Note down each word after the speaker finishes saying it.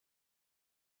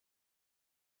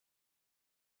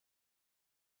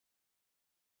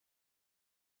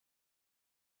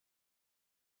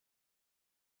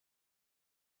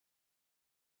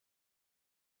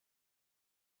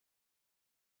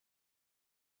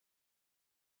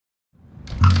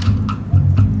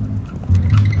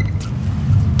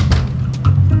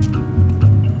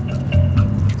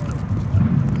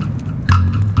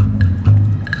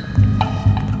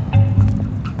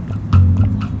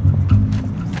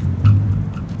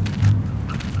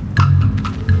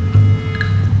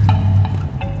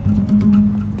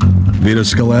Vito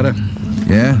Scaletta?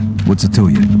 Yeah? What's it to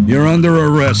you? You're under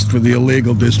arrest for the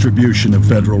illegal distribution of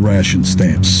federal ration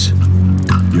stamps.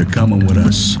 You're coming with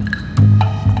us.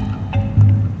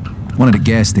 One of the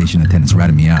gas station attendants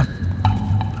ratted me out.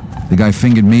 The guy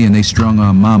fingered me and they strung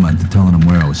on Mama into telling him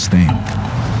where I was staying.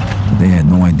 But they had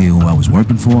no idea who I was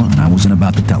working for, and I wasn't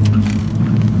about to tell them.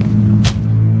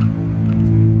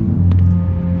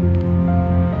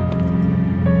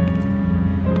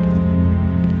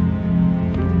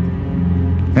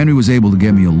 Henry was able to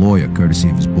get me a lawyer, courtesy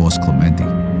of his boss, Clemente.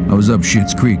 I was up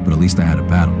Schitt's Creek, but at least I had a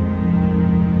battle.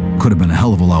 Could have been a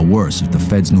hell of a lot worse if the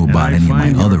feds knew about any of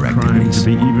my other activities. To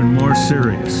be even more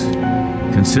serious,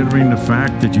 considering the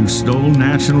fact that you stole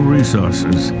national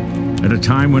resources at a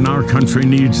time when our country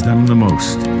needs them the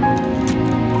most.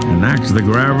 An act the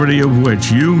gravity of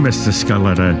which you, Mr.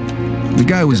 Scaletta... The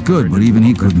guy was good, but even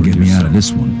he couldn't get me out of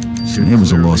this one. It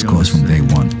was a lost cause from day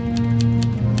one.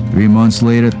 3 months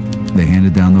later, they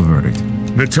handed down the verdict.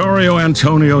 Vittorio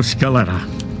Antonio Scaletta,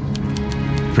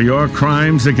 for your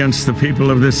crimes against the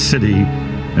people of this city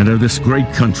and of this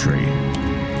great country,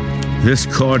 this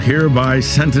court hereby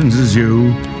sentences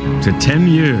you to 10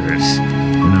 years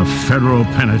in a federal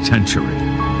penitentiary.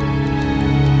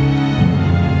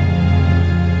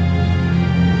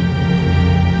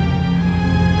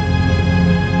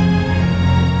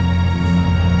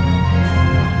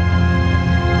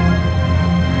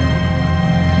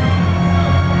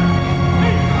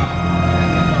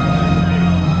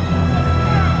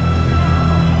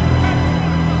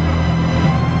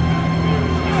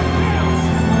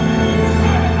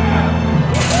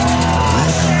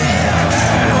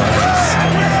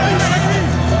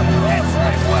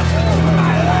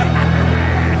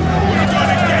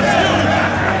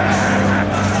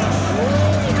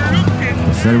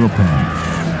 Federal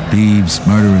pen. Thieves,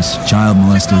 murderers, child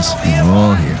molesters, they were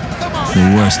all here.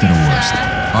 The worst of the worst.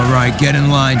 All right, get in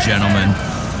line, gentlemen.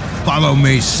 Follow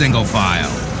me single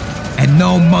file. And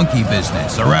no monkey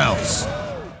business, or else.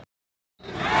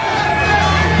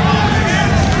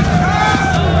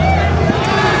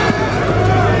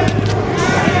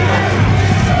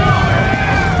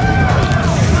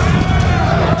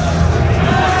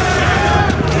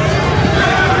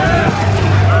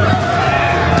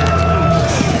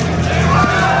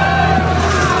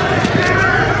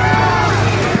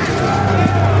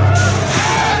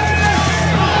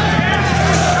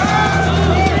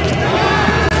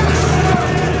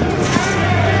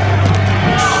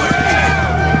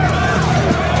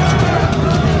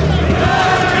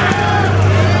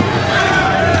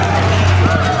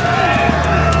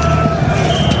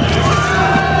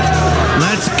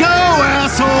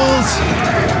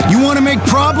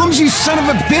 Problems, you son of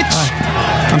a bitch!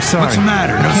 I'm sorry. What's the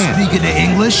matter? No speaking to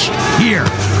English? Here,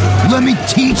 let me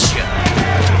teach you.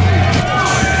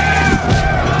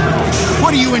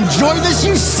 What, do you enjoy this,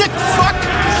 you sick fuck?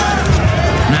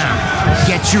 Now,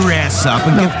 get your ass up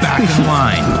and get back in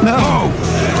line. No. Oh.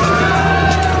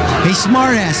 Hey,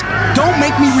 smartass, don't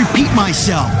make me repeat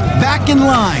myself. Back in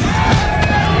line.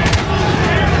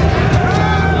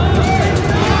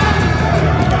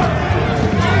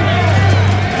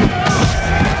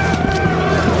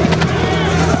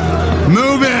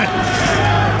 Move it!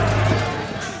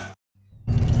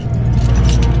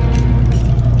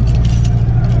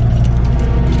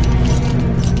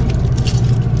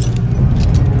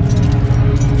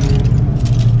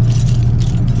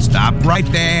 Stop right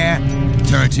there.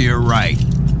 Turn to your right.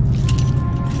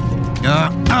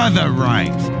 Other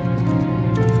right.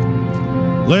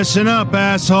 Listen up,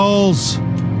 assholes.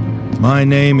 My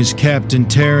name is Captain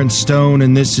Terrence Stone,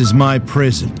 and this is my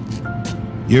prison.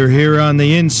 You're here on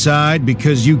the inside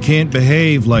because you can't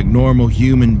behave like normal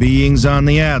human beings on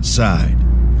the outside.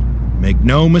 Make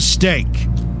no mistake.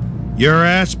 Your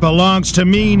ass belongs to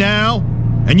me now,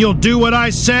 and you'll do what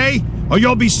I say, or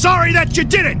you'll be sorry that you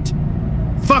didn't!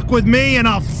 Fuck with me, and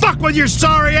I'll fuck with your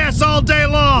sorry ass all day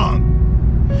long!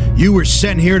 You were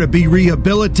sent here to be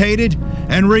rehabilitated,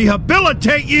 and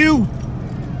rehabilitate you,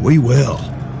 we will.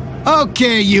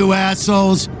 Okay, you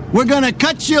assholes. We're gonna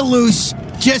cut you loose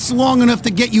just long enough to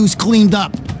get you cleaned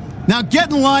up. Now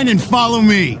get in line and follow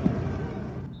me.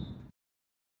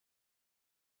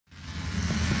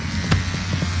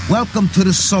 Welcome to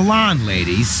the salon,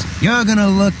 ladies. You're gonna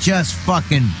look just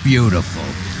fucking beautiful.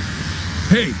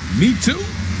 Hey, me too?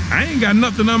 I ain't got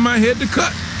nothing on my head to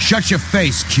cut. Shut your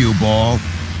face, cue ball.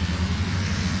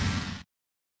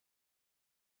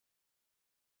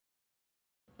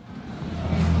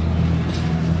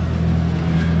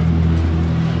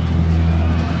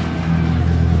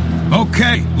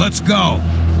 Okay, let's go.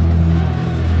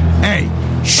 Hey,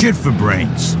 shit for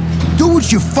brains. Do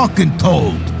what you're fucking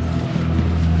told.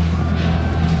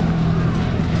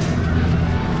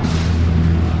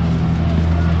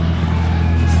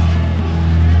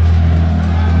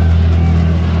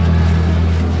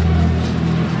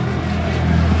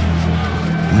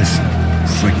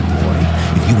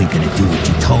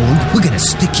 asshole. We're gonna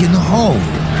stick you in the hole.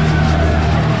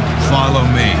 Follow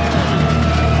me.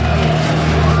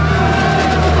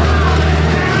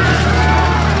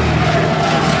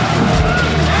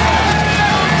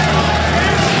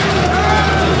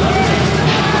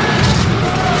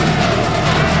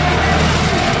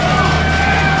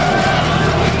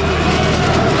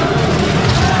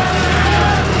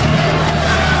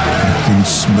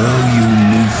 Smell you,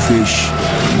 new fish.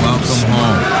 Welcome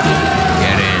home.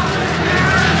 Get in.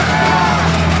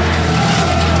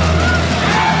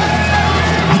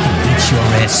 I can beat your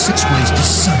ass 6 ways to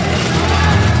Sunday.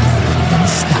 You're gonna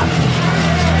stop me.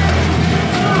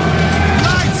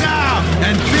 Lights out!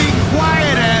 And be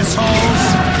quiet, assholes!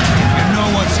 You know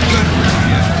what's good for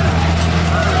you.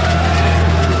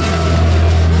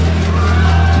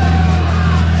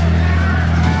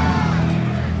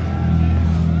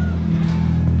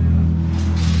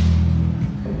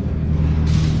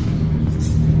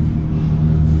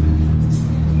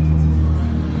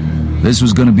 This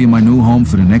was gonna be my new home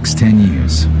for the next 10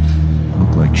 years.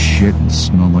 Looked like shit and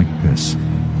smelled like piss.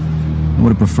 I would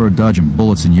have preferred dodging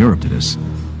bullets in Europe to this.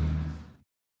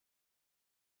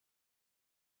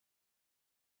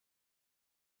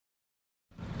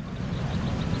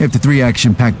 After 3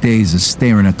 action-packed days of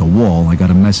staring at the wall, I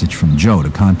got a message from Joe to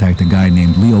contact a guy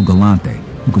named Leo Galante,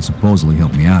 who could supposedly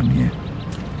help me out in here.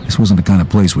 This wasn't the kind of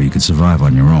place where you could survive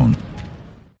on your own.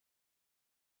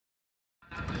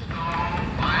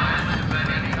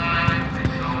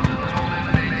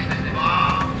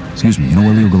 Excuse me, you know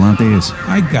where Leo Galante is?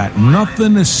 I got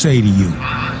nothing to say to you.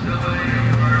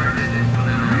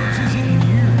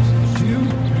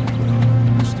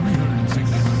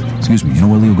 Excuse me, you know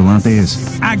where Leo Galante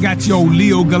is? I got your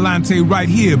Leo Galante right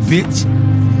here, bitch.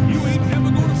 You ain't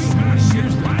never gonna be my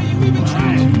shit. Why you even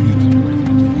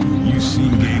trying? You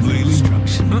seen game lately?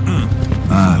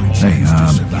 Hey,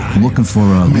 I'm looking for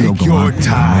Leo Galante.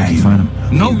 Can you find him?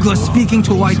 No good speaking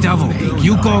to White Devil.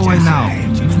 You go away now.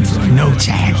 No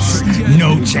chance.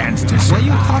 No chance to... What are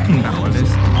you talking about?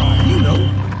 You know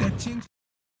that ching.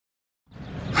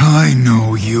 I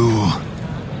know you.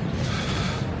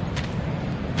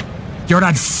 You're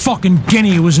that fucking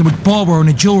guinea who was with Barbara in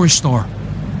a jewelry store.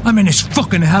 I'm in this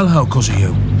fucking hellhole because of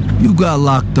you. You got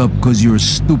locked up because you're a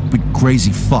stupid,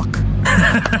 crazy fuck.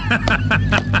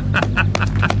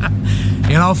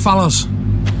 You know, fellas,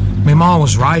 my mom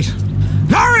was right.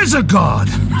 There is a God!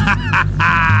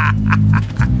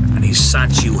 And he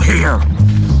sent you here,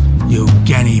 you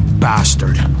guinea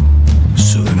bastard,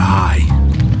 so that I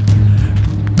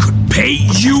could pay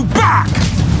you back!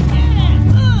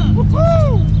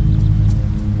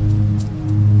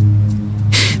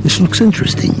 This looks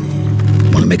interesting.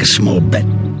 Want to make a small bet?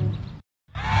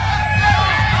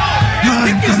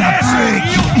 I'm gonna break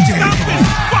you, Dago.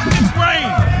 Fucking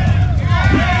brain.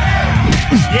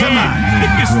 Come on, you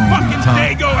kick his grown fucking top.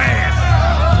 Dago ass.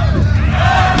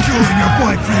 You and your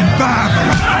boyfriend, Barbara.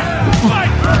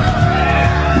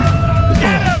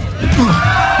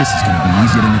 This is gonna be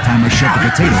easier than the time I shoved a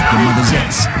potato up your mother's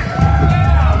ass.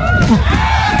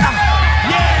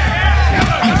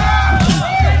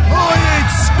 Oh, you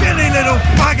ain't skinny little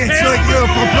faggots like you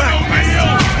for breakfast.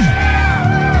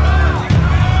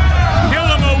 Kill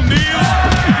him, O'Neal.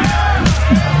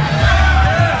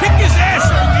 Kick his ass,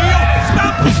 O'Neal.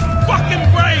 Stop his fucking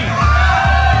brain.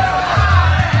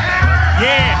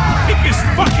 Yeah, kick his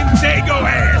fucking Dago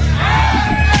ass.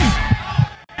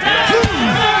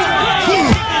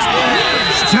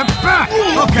 Step back.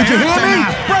 Okay, did you hear me?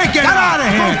 Break it. Get out of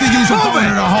here. Both of you are going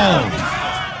to the hole.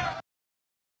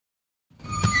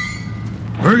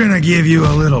 We're gonna give you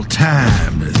a little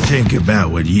time to think about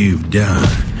what you've done.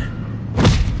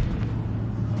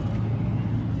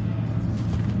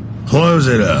 Close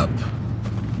it up.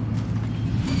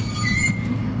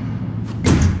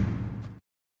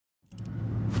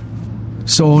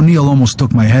 So O'Neal almost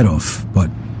took my head off, but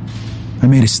I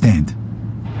made a stand.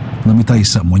 Let me tell you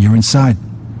something, when you're inside,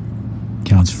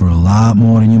 counts for a lot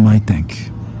more than you might think.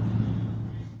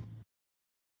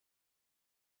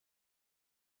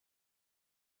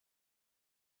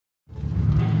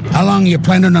 How long are you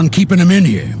planning on keeping him in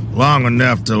here? Long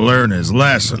enough to learn his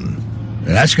lesson.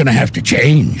 That's gonna have to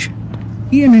change.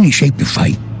 He in any shape to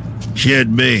fight?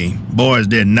 Should be. Boys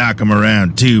didn't knock him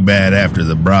around too bad after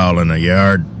the brawl in the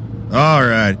yard. All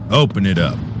right, open it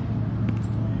up.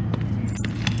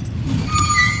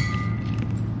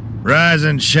 Rise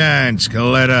and shine,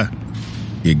 Scaletta.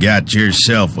 You got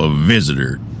yourself a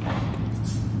visitor.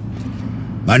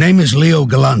 My name is Leo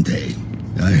Galante.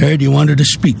 I heard you wanted to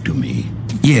speak to me.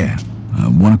 Yeah,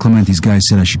 one of Clemente's guys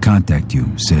said I should contact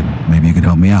you. Said maybe you could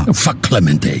help me out. Oh, fuck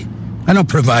Clemente. I don't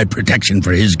provide protection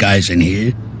for his guys in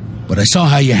here. But I saw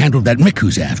how you handled that Mick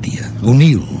who's after you,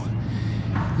 O'Neill.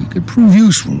 He could prove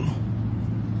useful.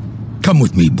 Come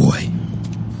with me, boy.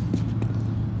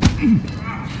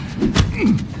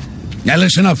 Now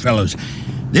listen up, fellows.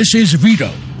 This is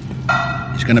Vito.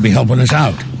 He's gonna be helping us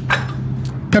out.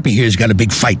 Peppy here's got a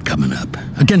big fight coming up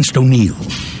against O'Neill.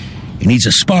 He needs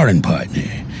a sparring partner.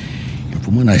 And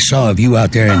from what I saw of you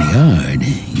out there in the yard,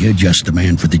 you're just the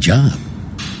man for the job.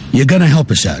 You're gonna help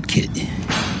us out, kid.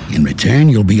 In return,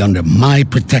 you'll be under my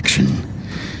protection.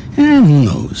 And who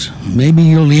knows, maybe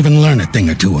you'll even learn a thing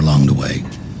or two along the way.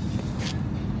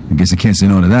 I guess I can't say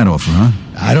no to that offer, huh?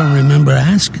 I don't remember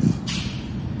asking.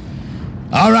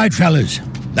 All right, fellas,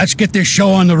 let's get this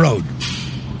show on the road.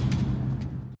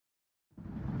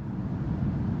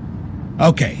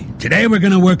 Okay, today we're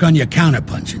gonna work on your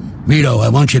counterpunching. Vito, I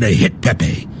want you to hit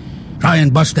Pepe. Try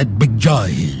and bust that big jaw of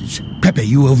his. Pepe,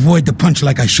 you avoid the punch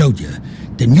like I showed you.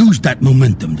 Then use that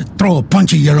momentum to throw a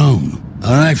punch of your own.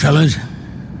 All right, fellas,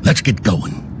 let's get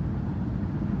going.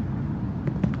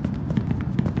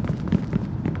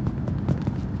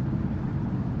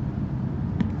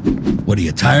 What, are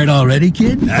you tired already,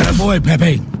 kid? Attaboy,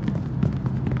 Pepe.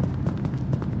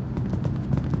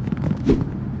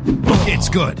 It's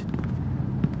good.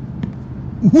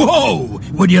 Whoa!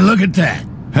 Would you look at that?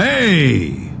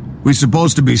 Hey! We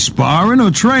supposed to be sparring or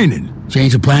training?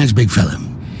 Change of plans, big fella.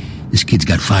 This kid's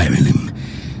got fire in him.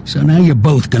 So now you're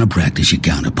both gonna practice your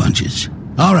counterpunches.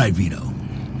 All right, Vito.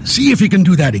 See if you can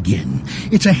do that again.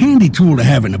 It's a handy tool to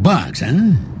have in the box,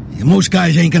 huh? Most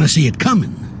guys ain't gonna see it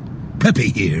coming. Pepe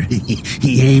here,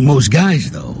 he ain't most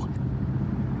guys, though.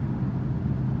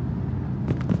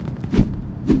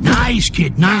 Nice,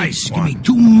 kid, nice. Give me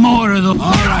 2 more of those.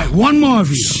 All right, 1 more,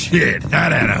 Vito. Shit,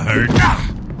 that had to hurt.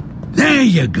 There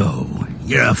you go.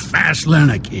 You're a fast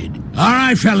learner, kid. All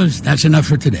right, fellas, that's enough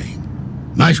for today.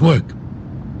 Nice work.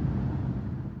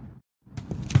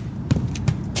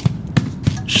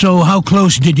 So, how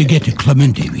close did you get to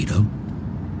Clemente, Vito?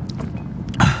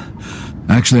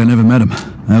 Actually, I never met him.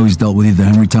 I always dealt with either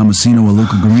Henry Tomasino or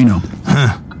Luca Guarino.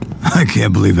 Huh. I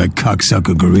can't believe that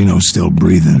cocksucker Guarino's still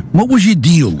breathing. What was your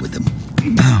deal with him?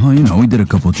 Well, you know, we did a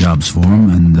couple jobs for him,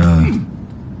 and,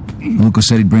 Luca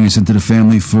said he'd bring us into the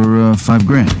family for, $5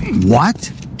 grand.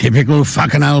 What? Typical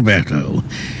fucking Alberto.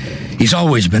 He's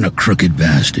always been a crooked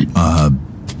bastard.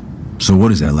 So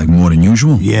what is that, like more than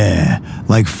usual? Yeah,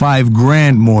 like $5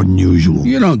 grand more than usual.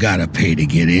 You don't gotta pay to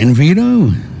get in,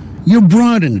 Vito. You're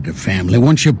brought into the family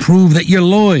once you prove that you're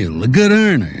loyal, a good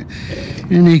earner,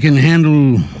 and you can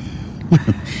handle,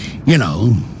 you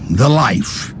know, the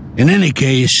life. In any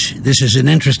case, this is an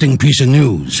interesting piece of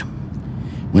news.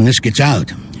 When this gets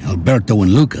out, Alberto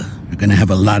and Luca are gonna have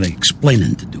a lot of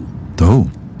explaining to do. Oh.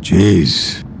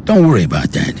 Jeez. Don't worry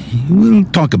about that. We'll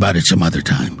talk about it some other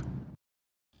time.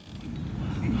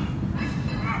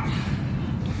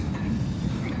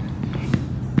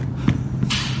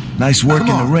 Nice work Come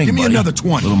in on, the ring, give me buddy. another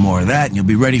 20. A little more of that, and you'll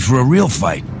be ready for a real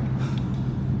fight.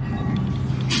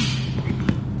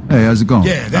 Hey, how's it going?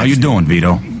 Yeah, How you doing,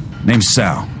 Vito? Name's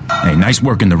Sal. Hey, nice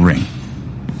work in the ring.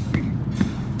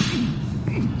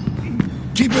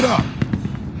 Keep it up.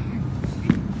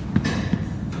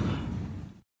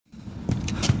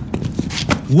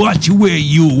 Watch where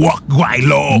you walk,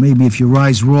 Guaylo. Maybe if your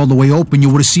eyes were all the way open, you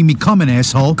would have seen me coming,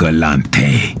 asshole.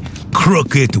 Galante.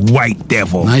 Crooked white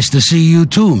devil. Nice to see you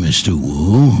too, Mr.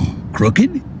 Wu.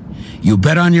 Crooked? You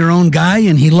bet on your own guy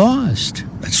and he lost.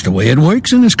 That's the way it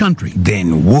works in this country.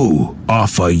 Then Wu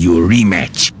offer you a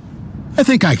rematch. I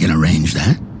think I can arrange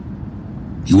that.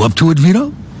 You up to it,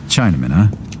 Vito? Chinaman, huh?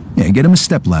 Yeah, get him a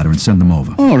stepladder and send him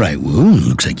over. All right, Wu.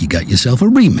 Looks like you got yourself a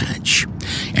rematch.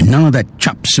 And none of that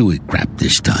chop suey crap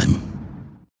this time.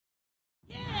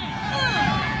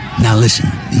 Now listen,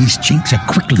 these chinks are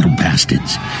quick little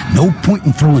bastards. No point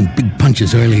in throwing big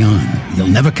punches early on. You'll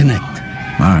never connect.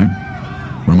 All right.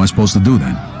 What am I supposed to do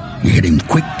then? You hit him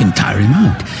quick and tire him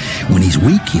out. When he's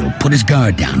weak, he'll put his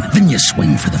guard down. Then you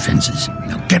swing for the fences.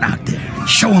 Now get out there and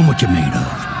show him what you're made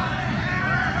of.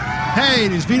 Hey,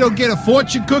 does Vito get a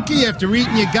fortune cookie after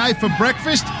eating your guy for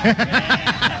breakfast?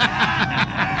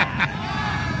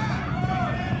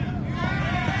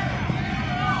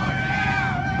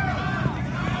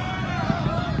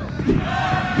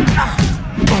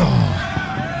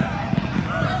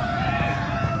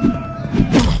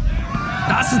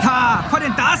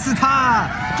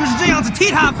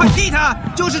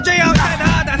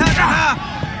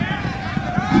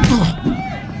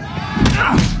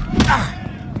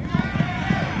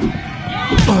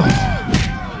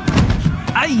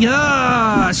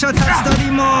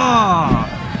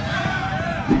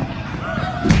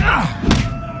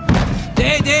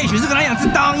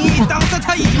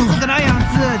 这个那样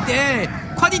子，对，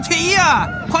快点停呀，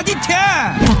快点停！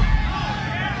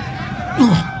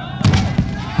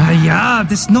哎呀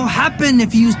 ，this not happen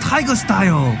if you use tiger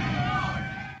style.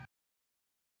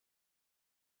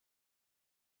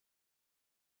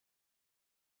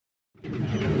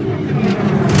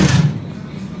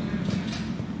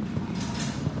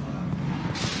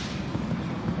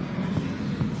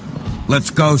 Let's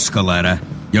go, Scaletta.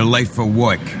 You're late for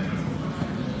work.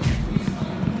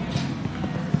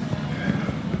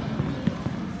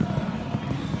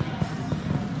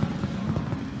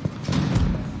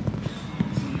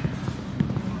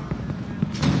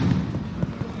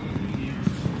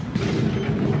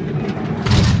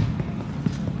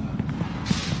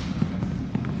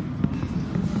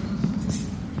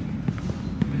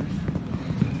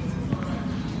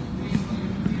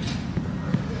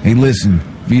 Hey, listen.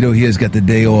 Vito here's got the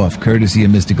day off, courtesy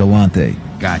of Mr. Galante.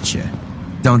 Gotcha.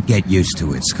 Don't get used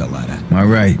to it, Scaletta. All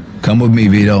right. Come with me,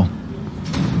 Vito.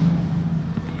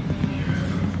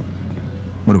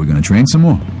 What, are we gonna train some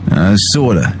more?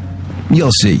 Sorta.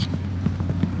 You'll see.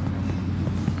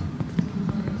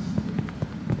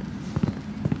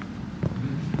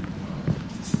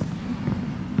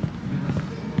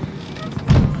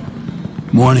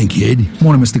 Morning, kid.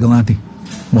 Morning, Mr. Galante.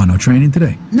 Why, no training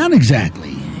today? Not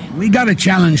exactly. We got a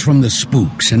challenge from the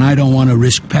spooks, and I don't want to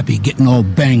risk Peppy getting all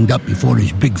banged up before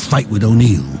his big fight with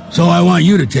O'Neill. So I want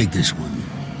you to take this one.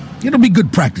 It'll be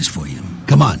good practice for you.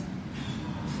 Come on.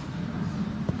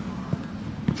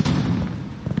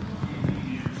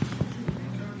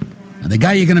 Now, the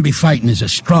guy you're going to be fighting is a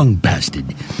strong bastard,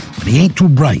 but he ain't too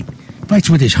bright. Fights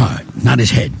with his heart, not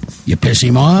his head. You piss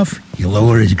him off, you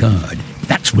lower his guard.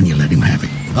 That's when you let him have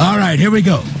it. All right, here we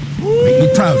go. Make me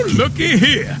proud, kid. Looky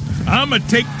here. I'ma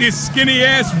take this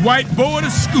skinny-ass white boy to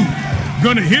school.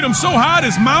 Gonna hit him so hard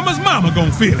his mama's mama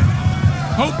gonna feel it.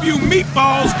 Hope you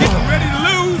meatballs getting ready to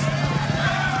lose.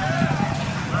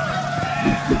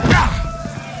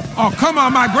 Oh, come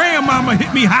on, my grandmama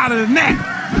hit me harder than that.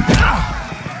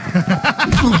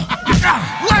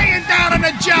 Laying down on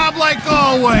the job like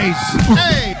always.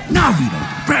 Hey! Now, Vito,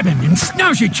 grab him and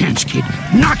now's your chance, kid.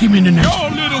 Knock him in the neck.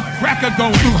 Your little cracker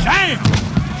going down.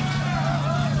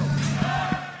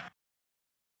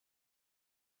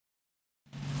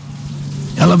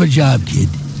 Hell of a job, kid.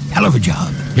 Hell of a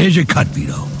job. Here's your cut,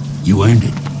 Vito. You earned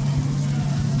it.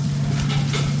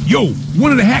 Yo, one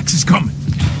of the hacks is coming.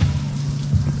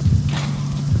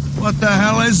 What the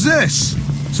hell is this?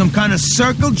 Some kind of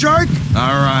circle jerk?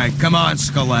 All right, come on,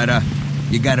 Scaletta.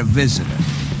 You got a visitor.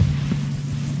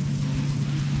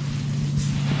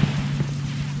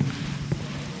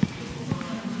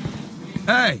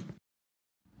 Hey!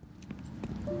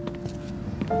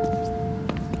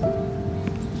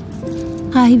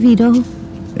 Hi, Vito.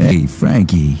 Hey,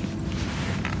 Frankie.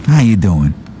 How you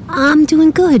doing? I'm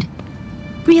doing good.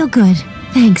 Real good,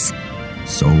 thanks.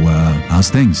 So, how's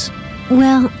things?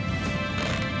 Well,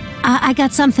 I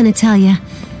got something to tell you.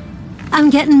 I'm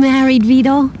getting married,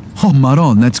 Vito. Oh,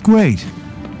 Maron, that's great.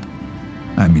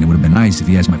 I mean, it would have been nice if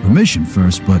you asked my permission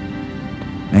first, but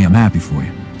hey, I'm happy for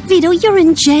you. Vito, you're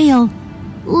in jail.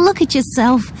 Look at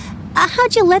yourself.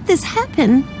 How'd you let this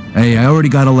happen? Hey, I already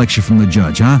got a lecture from the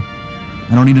judge, huh?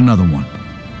 I don't need another one.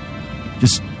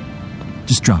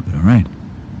 Just drop it, all right?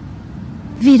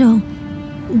 Vito,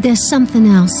 there's something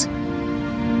else.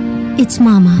 It's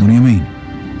Mama. What do you mean?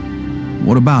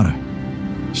 What about her?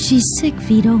 She's sick,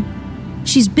 Vito.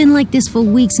 She's been like this for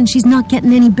weeks and she's not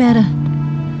getting any better.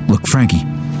 Look, Frankie.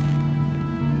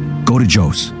 Go to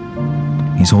Joe's.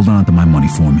 He's holding on to my money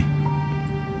for me.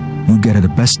 You get her the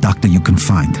best doctor you can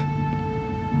find.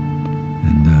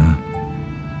 And,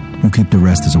 you keep the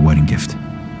rest as a wedding gift.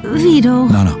 Vito.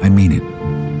 No, I mean it.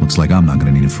 Looks like I'm not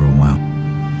gonna need it for a while.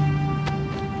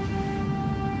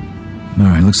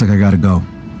 Alright, looks like I gotta go.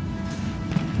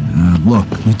 Look,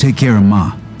 you take care of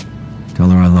Ma. Tell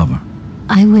her I love her.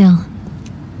 I will.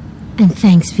 And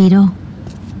thanks, Vito.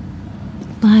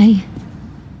 Bye.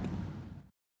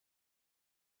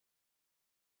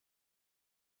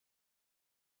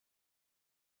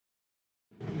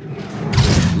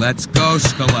 Let's go,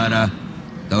 Scaletta.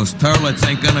 Those turlets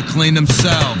ain't gonna clean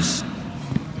themselves.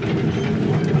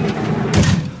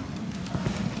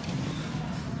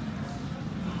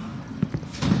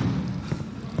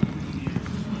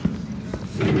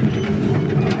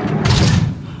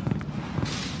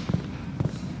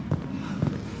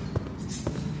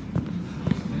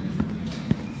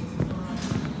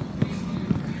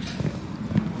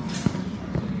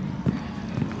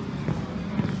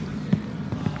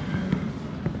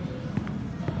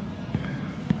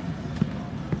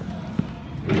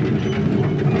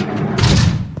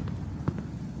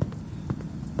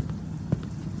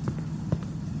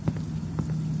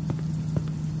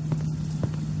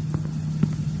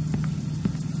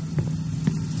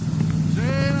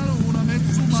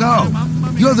 So,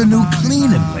 you're the new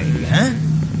cleaning lady, huh?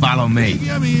 Follow me. Hey,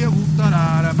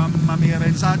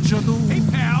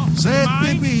 pal.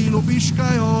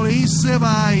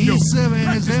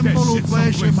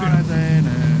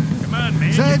 Come on,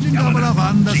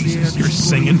 man. Jesus, you're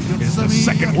singing. It's the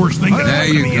second worst thing that There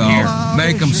happened you to me go. in here.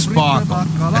 Make them sparkle.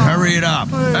 And hurry it up.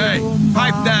 Hey,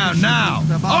 pipe down now.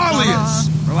 All of you.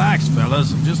 Relax,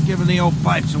 fellas. I'm just giving the old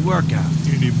pipes a workout.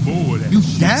 Any more of that You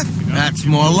shit, deaf? you know? That's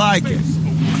more like it.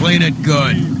 Clean it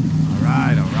good. All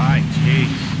right. Jeez,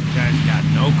 you guys got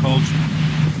no culture.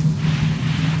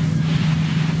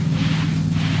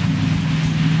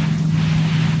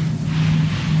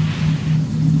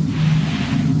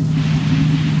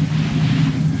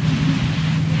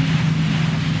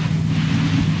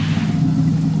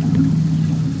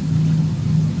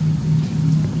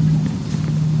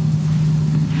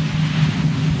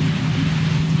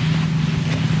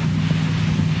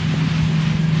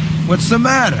 What's the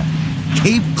matter?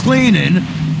 Keep cleaning,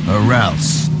 or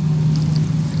else.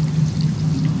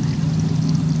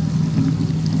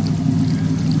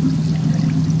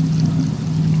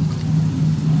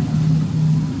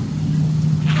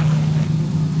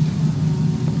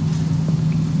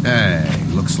 Hey,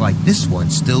 looks like this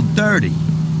one's still dirty.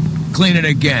 Clean it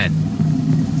again.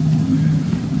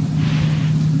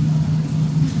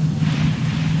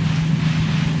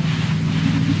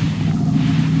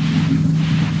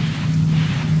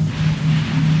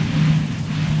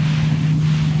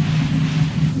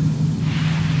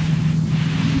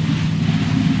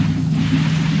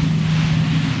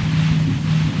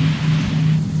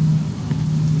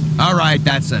 All right,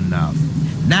 that's enough.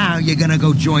 Now you're gonna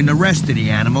go join the rest of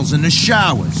the animals in the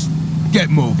showers. Get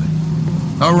moving.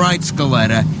 All right,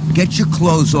 Scaletta, get your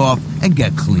clothes off and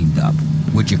get cleaned up.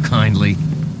 Would you kindly?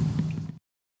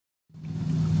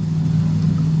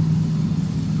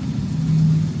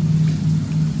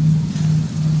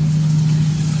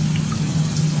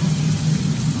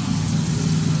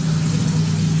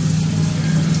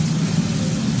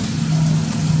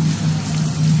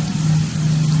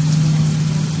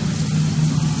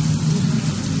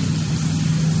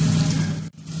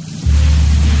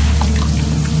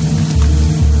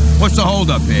 What's the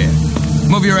holdup here?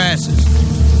 Move your asses.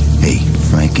 Hey,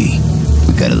 Frankie,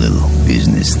 we got a little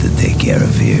business to take care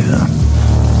of here, huh?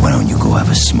 Why don't you go have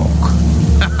a smoke?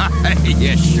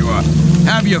 Yeah, sure.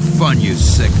 Have your fun, you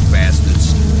sick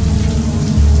bastards.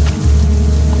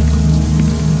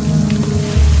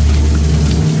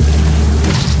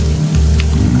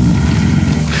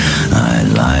 I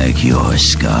like your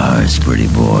scars, pretty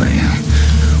boy.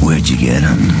 Where'd you get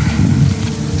them?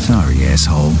 Sorry,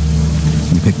 asshole.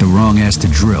 You picked the wrong ass to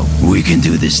drill. We can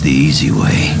do this the easy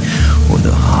way, or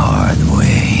the hard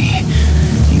way.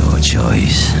 Your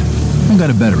choice. I got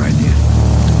a better idea.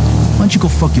 Why don't you go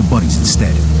fuck your buddies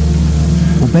instead?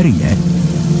 Or better yet,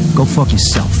 go fuck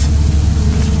yourself.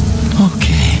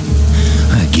 Okay.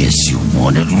 I guess you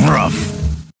want it rough.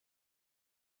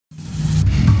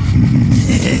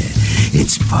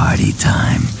 It's party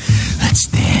time. Let's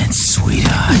dance,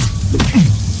 sweetheart.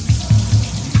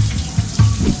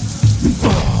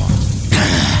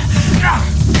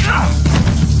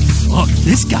 Look,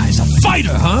 this guy's a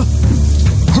fighter, huh?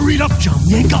 Hurry it up, John.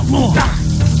 We ain't got long.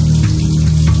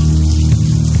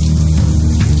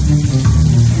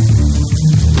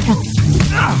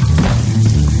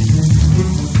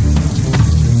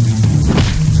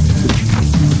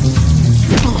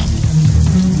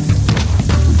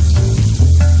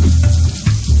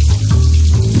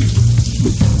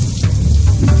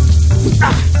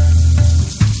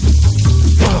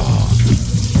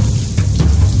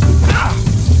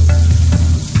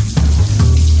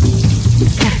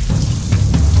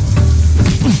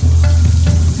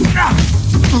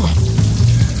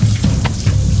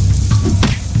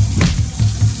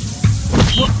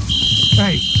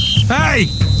 Hey!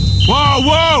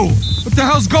 Whoa! What the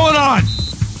hell's going on?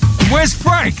 Where's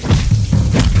Frank?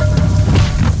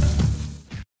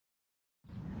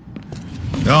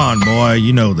 Go on, boy,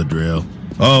 you know the drill.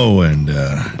 Oh, and,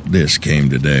 this came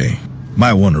today.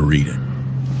 Might want to read it.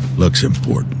 Looks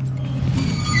important.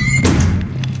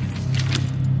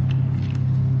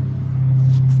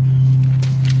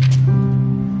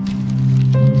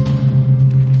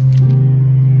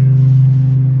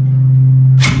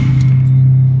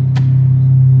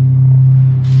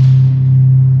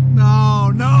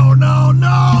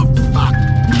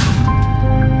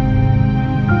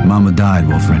 Mama died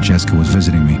while Francesca was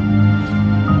visiting me.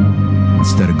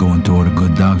 Instead of going toward a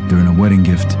good doctor and a wedding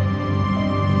gift,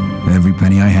 every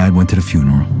penny I had went to the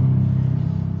funeral.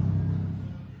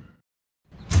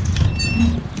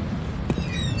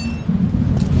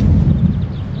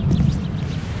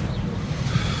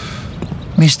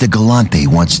 Mr. Galante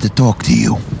wants to talk to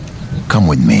you. Come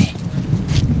with me.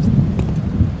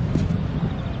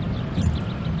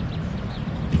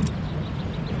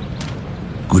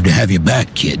 Good to have you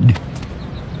back, kid.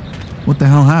 What the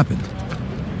hell happened?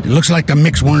 It looks like the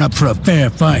Micks weren't up for a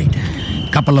fair fight. A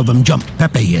couple of them jumped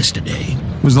Pepe yesterday.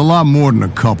 Was a lot more than a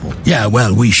couple. Yeah,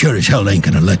 well, we sure as hell ain't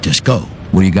gonna let this go.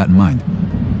 What do you got in mind?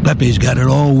 Pepe's got it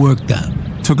all worked out.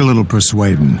 Took a little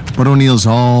persuading, but O'Neill's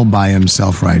all by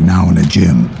himself right now in the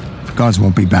gym. Guards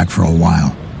won't be back for a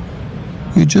while.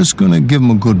 You're just gonna give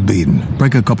him a good beating.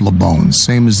 Break a couple of bones,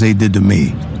 same as they did to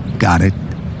me. Got it?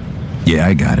 Yeah,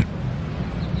 I got it.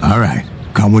 All right,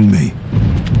 come with me.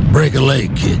 Break a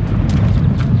leg, kid.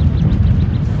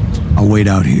 I'll wait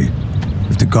out here.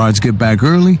 If the guards get back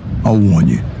early, I'll warn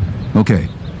you. Okay.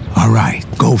 All right,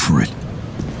 go for it.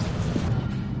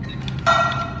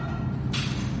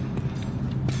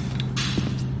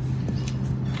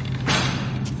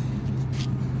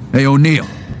 Hey, O'Neill.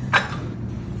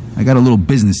 I got a little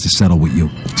business to settle with you.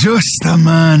 Just the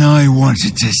man I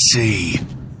wanted to see.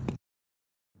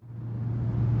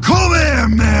 Come here,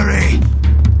 Mary!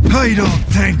 I don't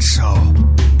think so.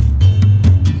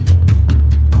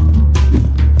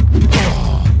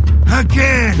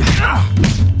 Again!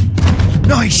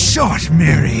 Nice shot,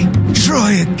 Mary.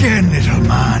 Try again, little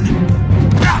man.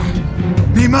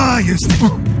 Me ma used to...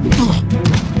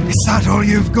 Is that all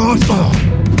you've got?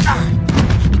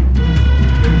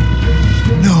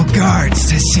 No guards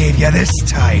to save you this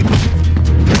time.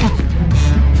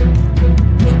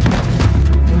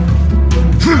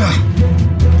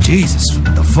 Jesus,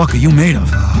 what the fuck are you made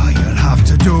of? Oh, you'll have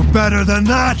to do better than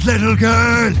that, little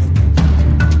girl.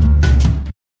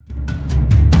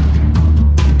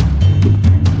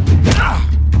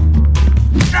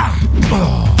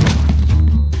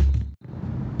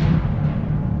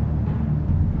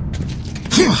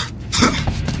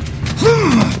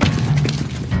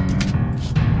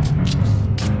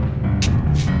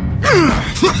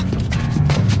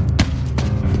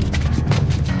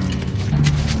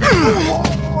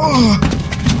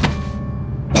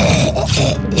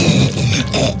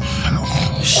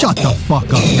 Shut the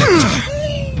fuck up.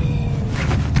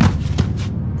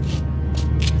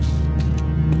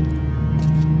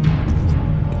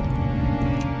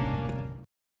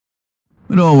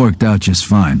 It all worked out just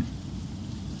fine.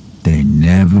 They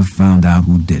never found out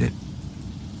who did it.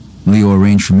 Leo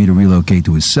arranged for me to relocate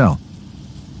to his cell.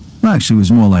 Well, actually, it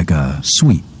was more like a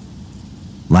suite.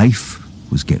 Life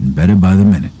was getting better by the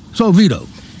minute. So, Vito,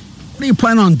 what do you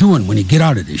plan on doing when you get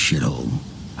out of this shithole?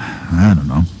 I don't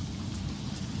know.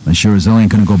 I sure as hell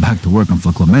ain't gonna go back to work on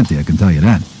for Clemente, I can tell you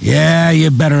that. Yeah, you're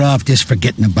better off just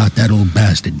forgetting about that old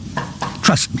bastard.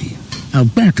 Trust me,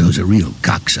 Alberto's a real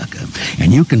cocksucker,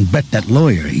 and you can bet that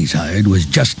lawyer he's hired was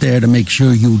just there to make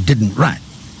sure you didn't rat.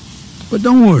 But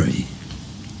don't worry,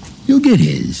 you'll get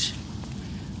his.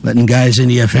 Letting guys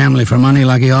into your family for money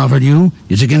like he offered you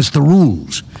is against the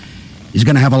rules. He's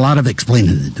gonna have a lot of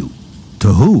explaining to do.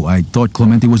 To who? I thought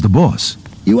Clemente was the boss.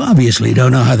 You obviously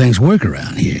don't know how things work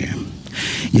around here.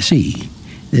 You see,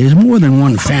 there's more than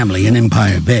one family in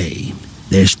Empire Bay.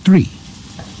 There's 3.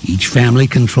 Each family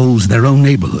controls their own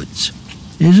neighborhoods.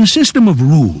 There's a system of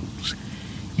rules.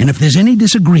 And if there's any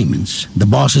disagreements, the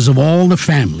bosses of all the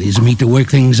families meet to work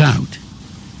things out.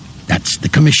 That's the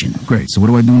commission. Great, so what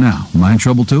do I do now? Am I in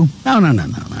trouble too? No,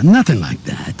 nothing like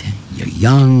that. You're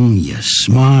young, you're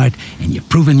smart, and you've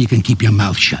proven you can keep your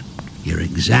mouth shut. You're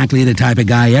exactly the type of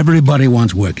guy everybody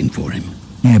wants working for him.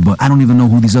 Yeah, but I don't even know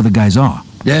who these other guys are.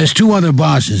 There's 2 other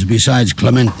bosses besides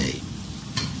Clemente.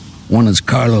 One is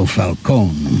Carlo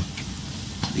Falcone.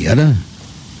 The other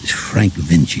is Frank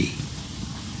Vinci.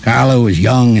 Carlo is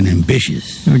young and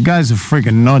ambitious. The guy's a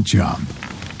freaking nut job.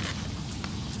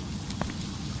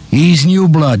 He's new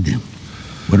blood,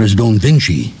 whereas Don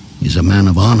Vinci is a man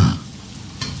of honor.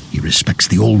 He respects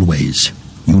the old ways.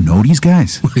 You know these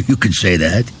guys? You could say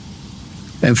that.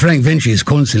 And Frank Vinci is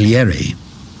consigliere.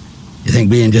 You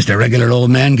think being just a regular old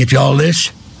man gets you all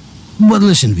this? But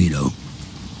listen, Vito,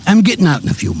 I'm getting out in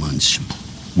a few months.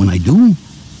 When I do,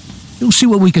 you'll see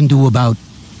what we can do about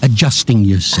adjusting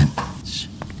your sentence.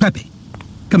 Pepe,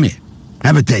 come here.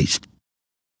 Have a taste.